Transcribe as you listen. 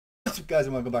What's up guys,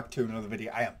 and welcome back to another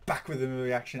video. I am back with another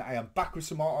reaction. I am back with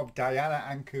some more of Diana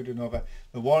Ankudinova,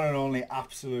 the one and only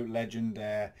absolute legend.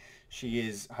 She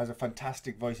has a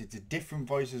fantastic voice. It's a different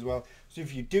voice as well. So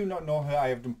if you do not know her, I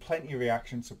have done plenty of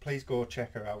reactions, so please go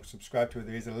check her out. Subscribe to her.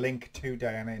 There is a link to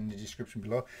Diana in the description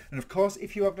below. And of course,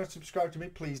 if you have not subscribed to me,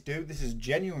 please do. This is a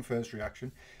genuine first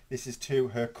reaction. This is to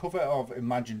her cover of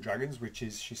Imagine Dragons, which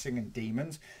is she's singing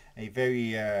Demons. A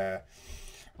very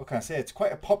what can I say? It's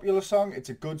quite a popular song. It's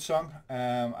a good song.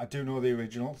 I do know the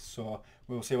original, so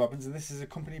we'll see what happens. And this is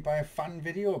accompanied by a fan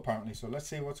video apparently. So let's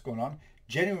see what's going on.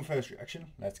 Genuine first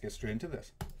reaction. Let's get straight into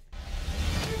this.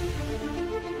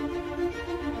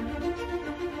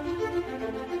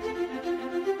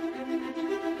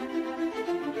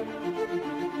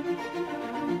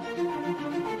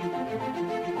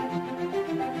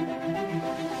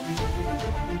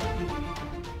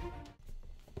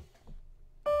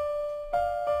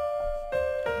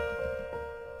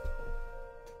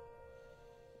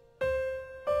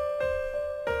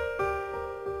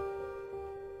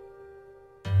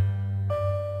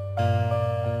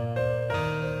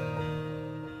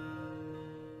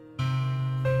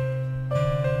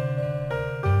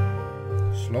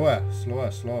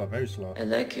 Slower, very slow. I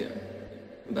like you,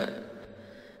 but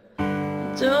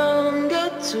don't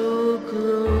get too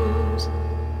close.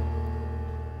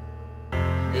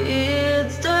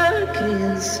 It's dark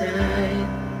inside.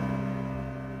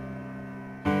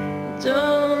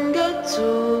 Don't get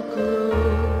too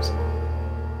close.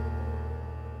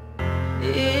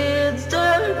 It's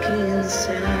dark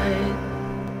inside.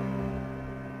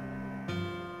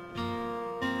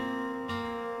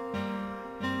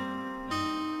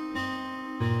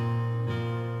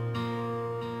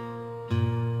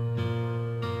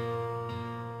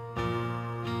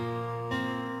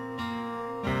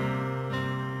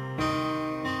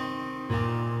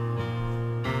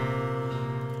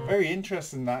 Very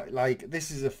interesting that like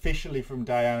this is officially from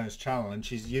Diana's channel and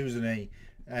she's using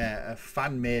a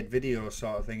fan-made video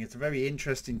sort of thing. It's a very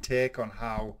interesting take on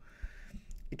how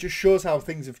it just shows how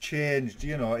things have changed.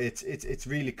 You know, it's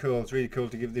really cool. It's really cool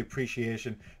to give the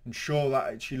appreciation and show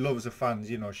that she loves her fans.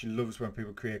 You know, she loves when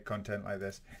people create content like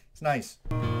this. It's nice.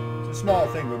 It's a small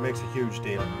thing but makes a huge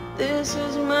deal. This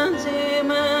is my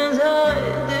demon's eye.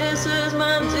 This is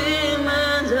my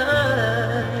demon's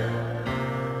eye.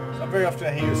 Very often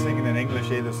I hear you singing in English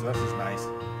either, so this is nice.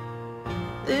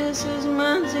 This is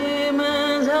my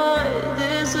demon's eye.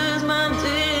 This is my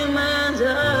demon's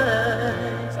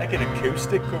eye. It's like an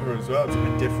acoustic cover as well. It's a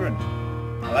bit different.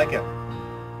 I like it.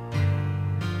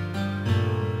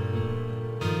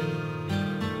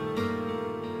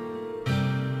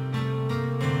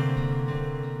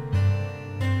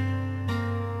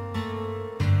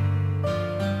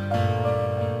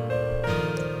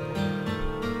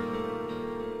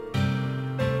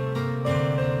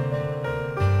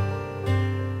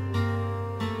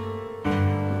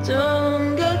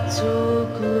 Don't get too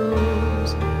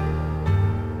close.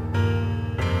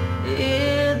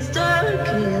 It's dark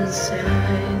inside.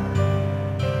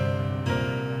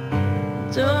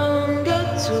 Don't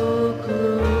get too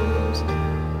close.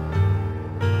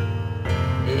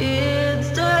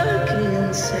 It's dark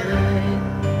inside.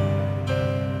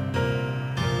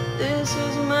 This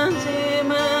is my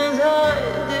demon's eye.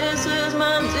 This is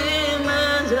my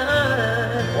demon's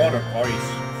eye. What a voice.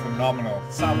 Phenomenal.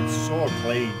 Sounds so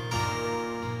clean.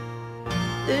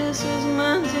 This is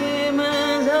my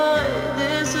demon's eye.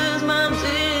 This is my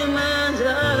demon's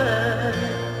eye.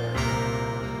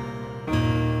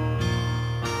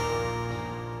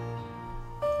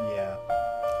 Yeah.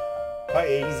 Quite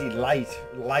easy,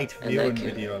 light viewing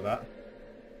video of that.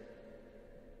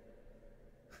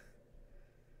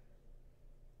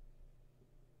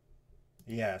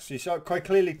 Yeah, so you saw quite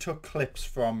clearly took clips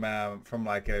from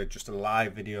like just a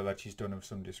live video that she's done of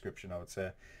some description, I would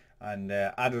say, and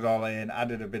added all in,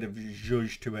 added a bit of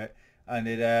zhuzh to it, and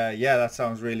it yeah, that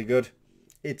sounds really good.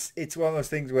 It's one of those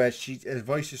things where her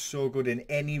voice is so good in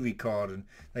any recording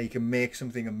that you can make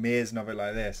something amazing of it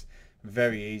like this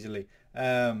very easily.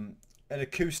 An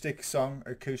acoustic song,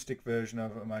 acoustic version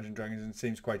of Imagine Dragons, and it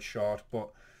seems quite short, but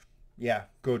yeah,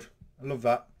 good. I love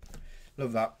that.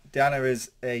 Love that. Diana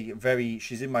is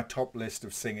she's in my top list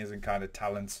of singers and kind of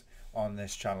talents on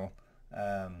this channel.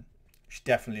 She's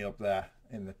definitely up there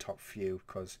in the top few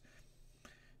because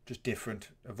just different.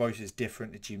 Her voice is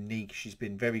different. It's unique. She's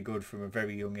been very good from a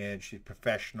very young age. She's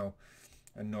professional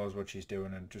and knows what she's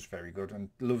doing and just very good and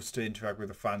loves to interact with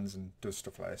the fans and does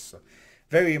stuff like this. So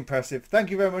very impressive. Thank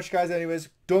you very much, guys. Anyways,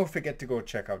 don't forget to go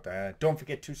check out Diana. Don't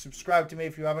forget to subscribe to me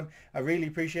if you haven't. I really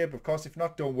appreciate it. But of course, if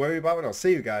not, don't worry about it. I'll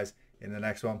see you guys in the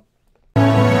next one.